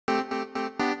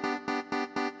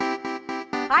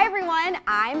Hi everyone,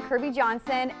 I'm Kirbie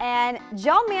Johnson, and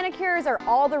gel manicures are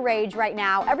all the rage right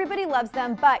now. Everybody loves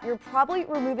them, but you're probably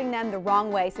removing them the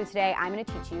wrong way. So today I'm going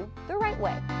to teach you the right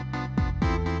way.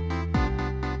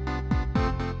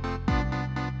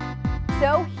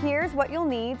 So here's what you'll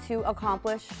need to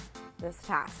accomplish this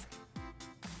task.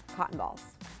 Cotton balls,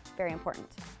 very important.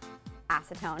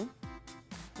 Acetone.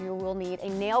 You will need a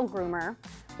nail groomer,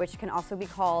 which can also be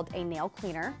called a nail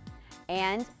cleaner,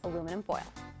 and aluminum foil.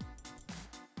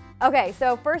 Okay,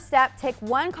 so first step, take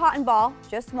one cotton ball,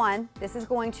 just one. This is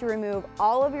going to remove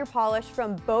all of your polish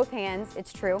from both hands,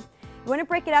 it's true. You want to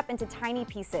break it up into tiny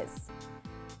pieces.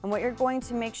 And what you're going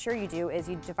to make sure you do is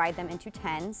you divide them into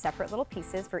 10 separate little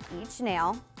pieces for each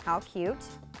nail. How cute.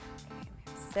 Okay,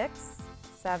 we have 6,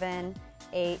 7,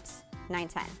 8, 9,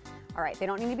 10. All right, they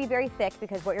don't need to be very thick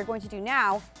because what you're going to do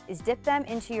now is dip them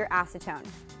into your acetone.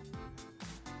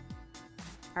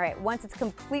 All right, once it's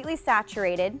completely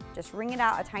saturated, just wring it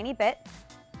out a tiny bit.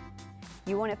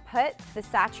 You want to put the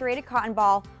saturated cotton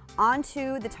ball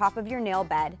onto the top of your nail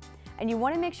bed, and you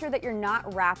want to make sure that you're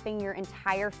not wrapping your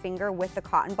entire finger with the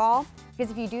cotton ball, because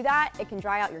if you do that, it can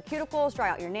dry out your cuticles, dry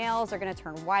out your nails, they're going to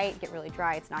turn white, get really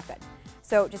dry, it's not good.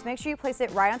 So just make sure you place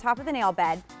it right on top of the nail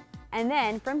bed, and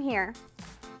then from here,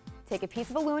 take a piece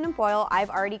of aluminum foil, I've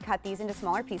already cut these into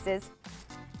smaller pieces,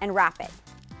 and wrap it.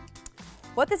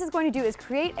 What this is going to do is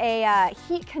create a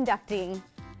heat conducting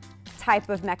type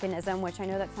of mechanism, which I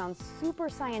know that sounds super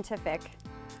scientific,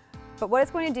 but what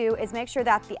it's going to do is make sure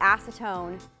that the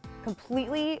acetone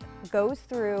completely goes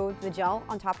through the gel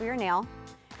on top of your nail,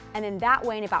 and then that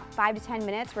way in about 5 to 10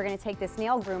 minutes we're going to take this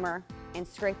nail groomer and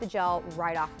scrape the gel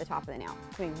right off the top of the nail.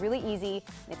 It's going to be really easy,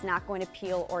 it's not going to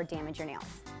peel or damage your nails.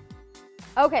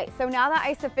 Okay, so now that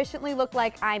I sufficiently look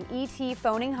like I'm E.T.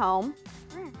 phoning home,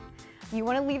 you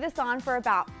want to leave this on for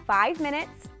about 5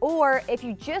 minutes, or if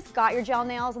you just got your gel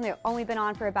nails and they've only been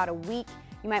on for about a week,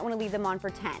 you might want to leave them on for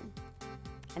 10.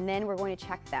 And then we're going to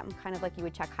check them, kind of like you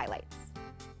would check highlights.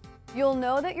 You'll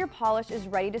know that your polish is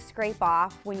ready to scrape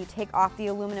off when you take off the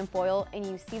aluminum foil and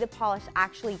you see the polish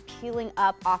actually peeling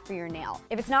up off of your nail.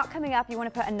 If it's not coming up, you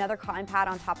want to put another cotton pad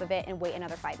on top of it and wait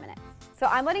another 5 minutes. So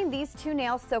I'm letting these two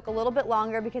nails soak a little bit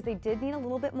longer because they did need a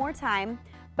little bit more time.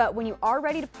 But when you are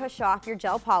ready to push off your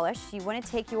gel polish, you want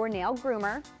to take your nail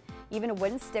groomer, even a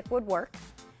wooden stick would work,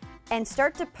 and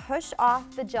start to push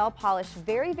off the gel polish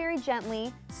very, very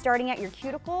gently, starting at your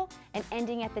cuticle and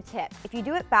ending at the tip. If you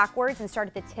do it backwards and start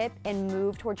at the tip and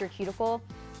move towards your cuticle,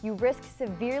 you risk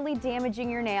severely damaging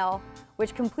your nail,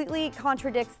 which completely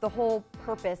contradicts the whole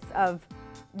purpose of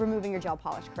removing your gel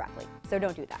polish correctly. So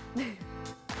don't do that.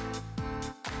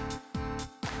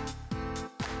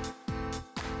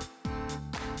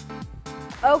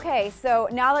 Okay, so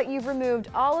now that you've removed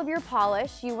all of your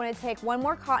polish, you want to take one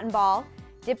more cotton ball,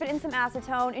 dip it in some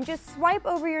acetone, and just swipe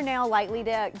over your nail lightly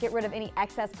to get rid of any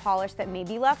excess polish that may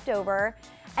be left over.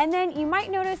 And then you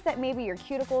might notice that maybe your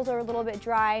cuticles are a little bit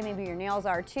dry, maybe your nails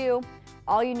are too.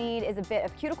 All you need is a bit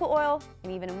of cuticle oil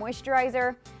and even a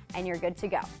moisturizer, and you're good to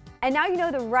go. And now you know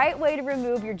the right way to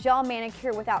remove your gel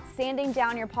manicure without sanding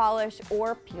down your polish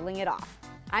or peeling it off.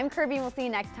 I'm Kirbie, and we'll see you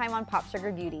next time on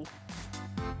PopSugar Beauty.